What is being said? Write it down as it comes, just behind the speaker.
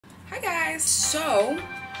Hi guys. So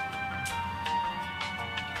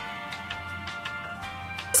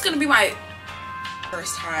it's gonna be my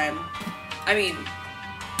first time. I mean,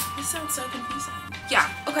 this sounds so confusing. Yeah,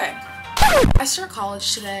 okay. I start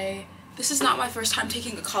college today. This is not my first time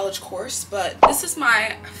taking a college course, but this is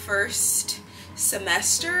my first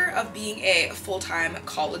semester of being a full-time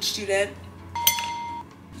college student.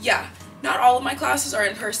 Yeah, not all of my classes are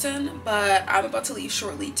in person, but I'm about to leave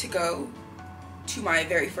shortly to go to my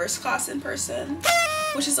very first class in person,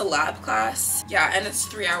 which is a lab class. Yeah, and it's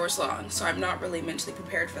 3 hours long, so I'm not really mentally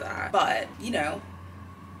prepared for that. But, you know,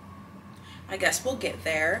 I guess we'll get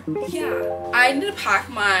there. Yeah, I need to pack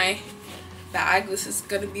my bag. This is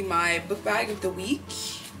gonna be my book bag of the week.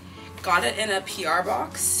 Got it in a PR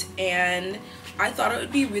box, and I thought it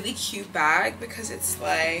would be a really cute bag because it's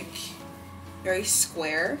like very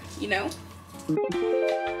square, you know?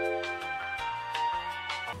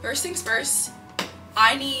 First things first,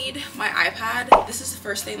 I need my iPad. This is the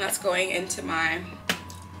first thing that's going into my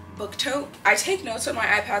book tote. I take notes on my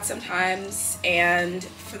iPad sometimes, and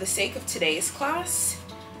for the sake of today's class,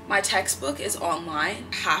 my textbook is online.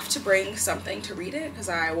 I have to bring something to read it because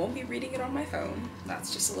I won't be reading it on my phone.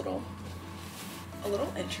 That's just a little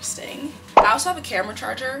interesting. I also have a camera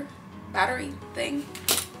charger, battery thing.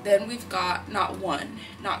 Then we've got not one,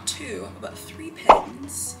 not two, but 3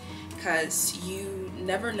 pens, because you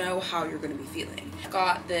never know how you're gonna be feeling. I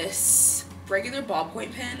got this regular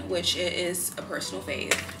ballpoint pen, which is a personal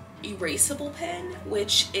fave. Erasable pen,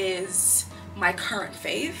 which is my current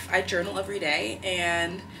fave. I journal every day,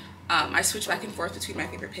 and I switch back and forth between my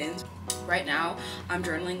favorite pens. Right now, I'm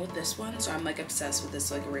journaling with this one, so I'm like obsessed with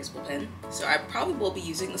this like erasable pen. So I probably will be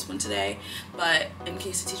using this one today, but in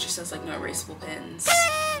case the teacher says like no erasable pens,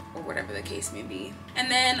 or whatever the case may be. And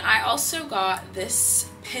then I also got this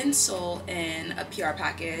pencil in a PR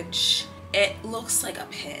package. It looks like a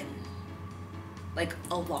pen, like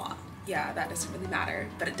a lot. Yeah, that doesn't really matter,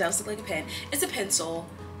 but it does look like a pen. It's a pencil.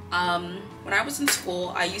 When I was in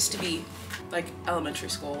school, I used to be, like elementary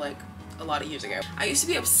school, like a lot of years ago, I used to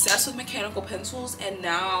be obsessed with mechanical pencils, and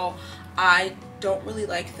now I don't really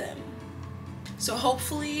like them. So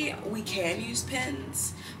hopefully we can use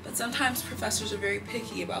pens, but sometimes professors are very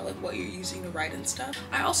picky about like what you're using to write and stuff.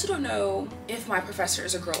 I also don't know if my professor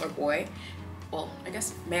is a girl or boy. Well, I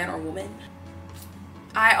guess man or woman.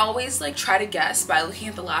 I always like try to guess by looking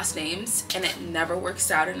at the last names, and it never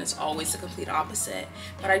works out, and it's always the complete opposite.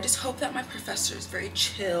 But I just hope that my professor is very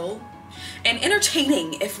chill and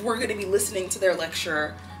entertaining if we're gonna be listening to their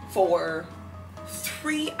lecture for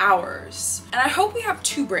 3 hours. And I hope we have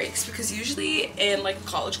 2 breaks, because usually in like a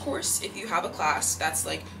college course, if you have a class that's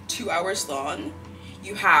like 2 hours long,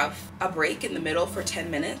 you have a break in the middle for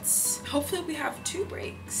 10 minutes. Hopefully we have 2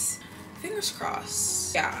 breaks. Fingers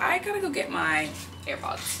crossed. Yeah, I gotta go get my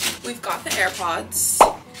AirPods. We've got the AirPods.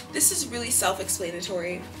 This is really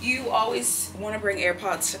self-explanatory. You always want to bring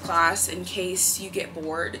AirPods to class in case you get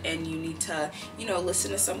bored and you need to, you know,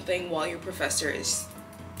 listen to something while your professor is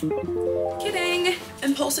kidding.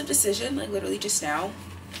 Impulsive decision, like literally just now.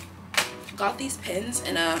 Got these pens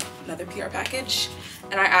in another PR package,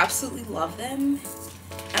 and I absolutely love them.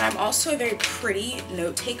 And I'm also a very pretty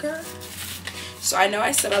note taker. So I know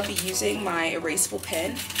I said I'll be using my erasable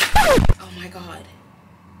pen. Oh my god.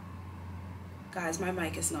 Guys, my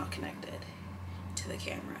mic is not connected to the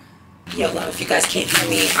camera. YOLO, if you guys can't hear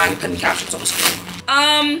me, I'm putting captions on the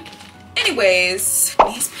screen. Anyways,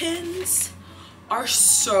 these pens are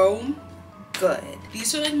so good.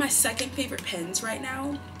 These are like my second favorite pens right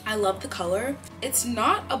now. I love the color. It's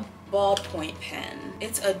not a ballpoint pen.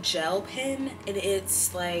 It's a gel pen, and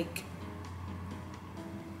it's like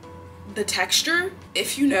the texture,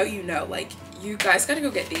 if you know, you know. Like, you guys gotta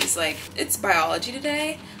go get these. Like, it's biology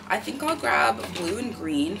today. I think I'll grab blue and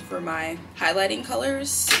green for my highlighting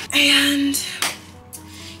colors. And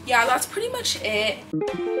yeah, that's pretty much it.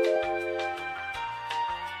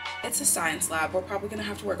 It's a science lab. We're probably gonna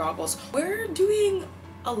have to wear goggles. We're doing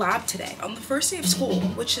a lab today on the first day of school,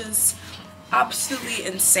 which is absolutely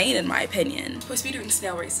insane in my opinion. We're supposed to be doing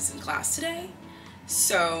snail races in class today,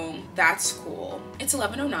 so that's cool. It's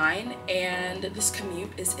 11:09 and this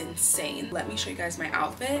commute is insane. Let me show you guys my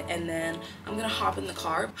outfit, and then I'm gonna hop in the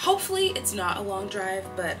car. Hopefully it's not a long drive,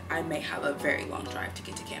 but I may have a very long drive to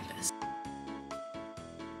get to campus.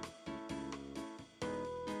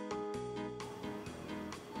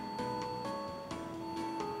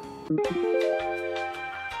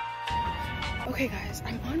 Okay guys,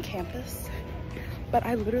 I'm on campus, but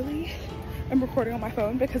I literally am recording on my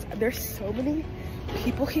phone because there's so many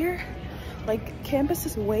people here. Like, campus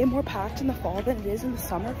is way more packed in the fall than it is in the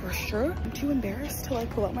summer for sure. I'm too embarrassed to like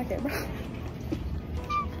pull out my camera.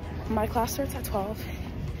 My class starts at 12.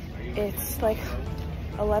 It's like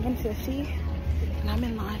 11:50 and I'm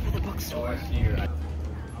in line for the bookstore.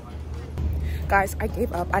 Guys, I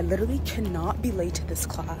gave up. I literally cannot be late to this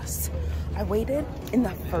class. I waited in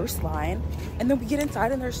the first line and then we get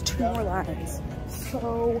inside and there's 2 more lines.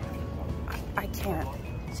 So I can't.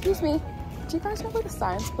 Excuse me, do you guys know where the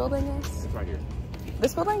science building is? It's right here.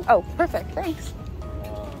 This building? Oh, perfect, thanks.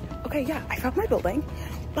 Okay, yeah, I found my building,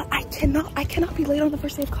 but I cannot be late on the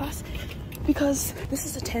first day of class because this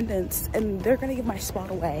is attendance and they're gonna give my spot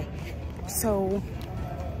away. So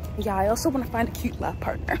yeah, I also want to find a cute lab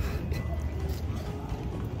partner.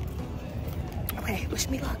 Okay, wish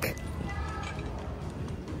me luck.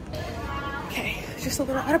 Okay, just a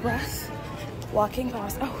little out of breath. Walking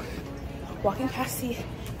past the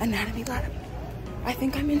anatomy lab. I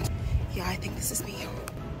think I'm in, yeah, I think this is me.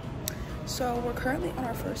 So we're currently on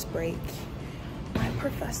our first break. My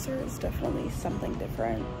professor is definitely something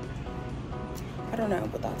different. I don't know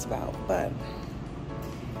what that's about, but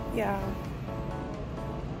yeah,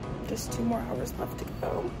 just 2 more hours left to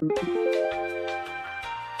go.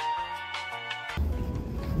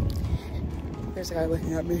 There's a guy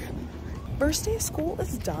looking at me. First day of school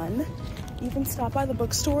is done. You can stop by the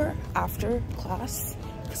bookstore after class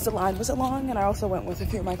because the line wasn't long, and I also went with a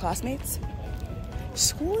few of my classmates.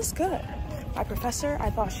 School is good. My professor, I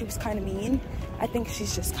thought she was kind of mean. I think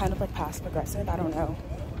she's just kind of like passive aggressive, I don't know.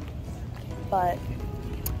 But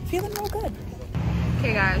feeling real good.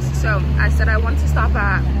 Okay guys, so I said I wanted to stop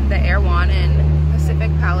at the Air One in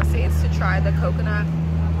Pacific Palisades to try the coconut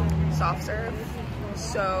soft serve.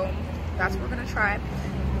 So that's what we're gonna try.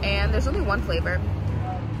 And there's only one flavor.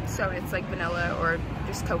 So it's like vanilla or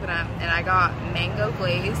just coconut. And I got mango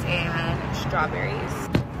glaze and strawberries.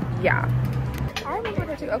 Yeah. I remember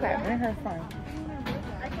her too. Okay. And her fine.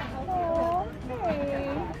 Oh,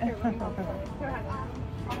 hey.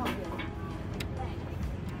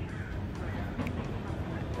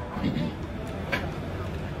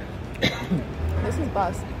 This is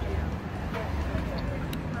bust.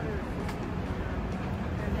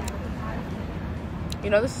 You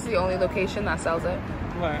know this is the only location that sells it?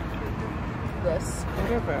 What? This.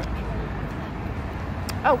 What is it?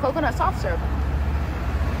 Oh, coconut soft serve.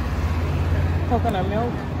 Coconut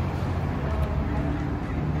milk.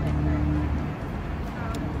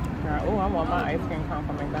 Oh, I want my ice cream cone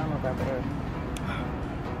from McDonald's after this.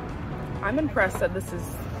 I'm impressed that this is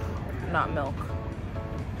not milk.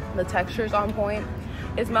 The texture's on point.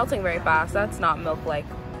 It's melting very fast. That's not milk-like,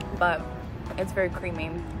 but it's very creamy.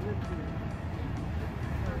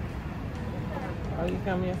 Oh, you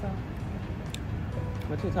filming yourself?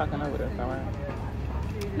 But you talking over this, alright?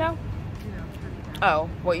 No. Oh,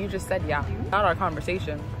 what you just said, yeah. Not our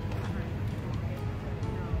conversation.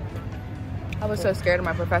 I was so scared of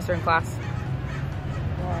my professor in class.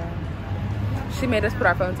 Wow. She made us put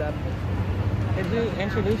our phones up. Did you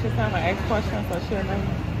introduce yourself and ask questions so she'll know you?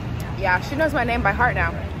 Yeah, she knows my name by heart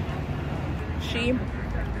now. She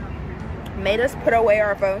made us put away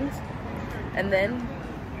our phones, and then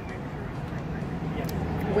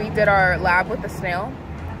we did our lab with the snails,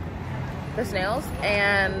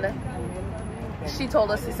 and she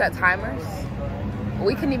told us to set timers.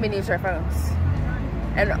 We couldn't even use our phones.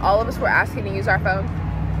 And all of us were asking to use our phone.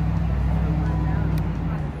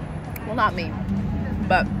 Well, not me,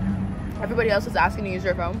 but everybody else was asking to use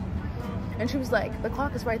their phone. And she was like, the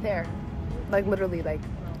clock is right there. Like literally like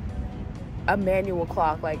a manual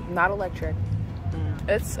clock, like not electric.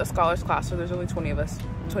 It's a scholars class, so there's only 20 of us,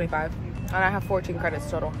 25. And I have 14 credits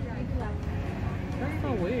total. That's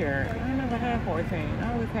so weird. I never had 14.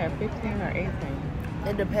 I always had 15 or 18.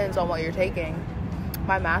 It depends on what you're taking.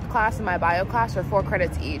 My math class and my bio class are 4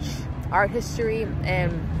 credits each. Art history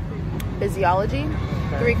and physiology,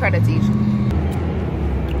 3 credits each.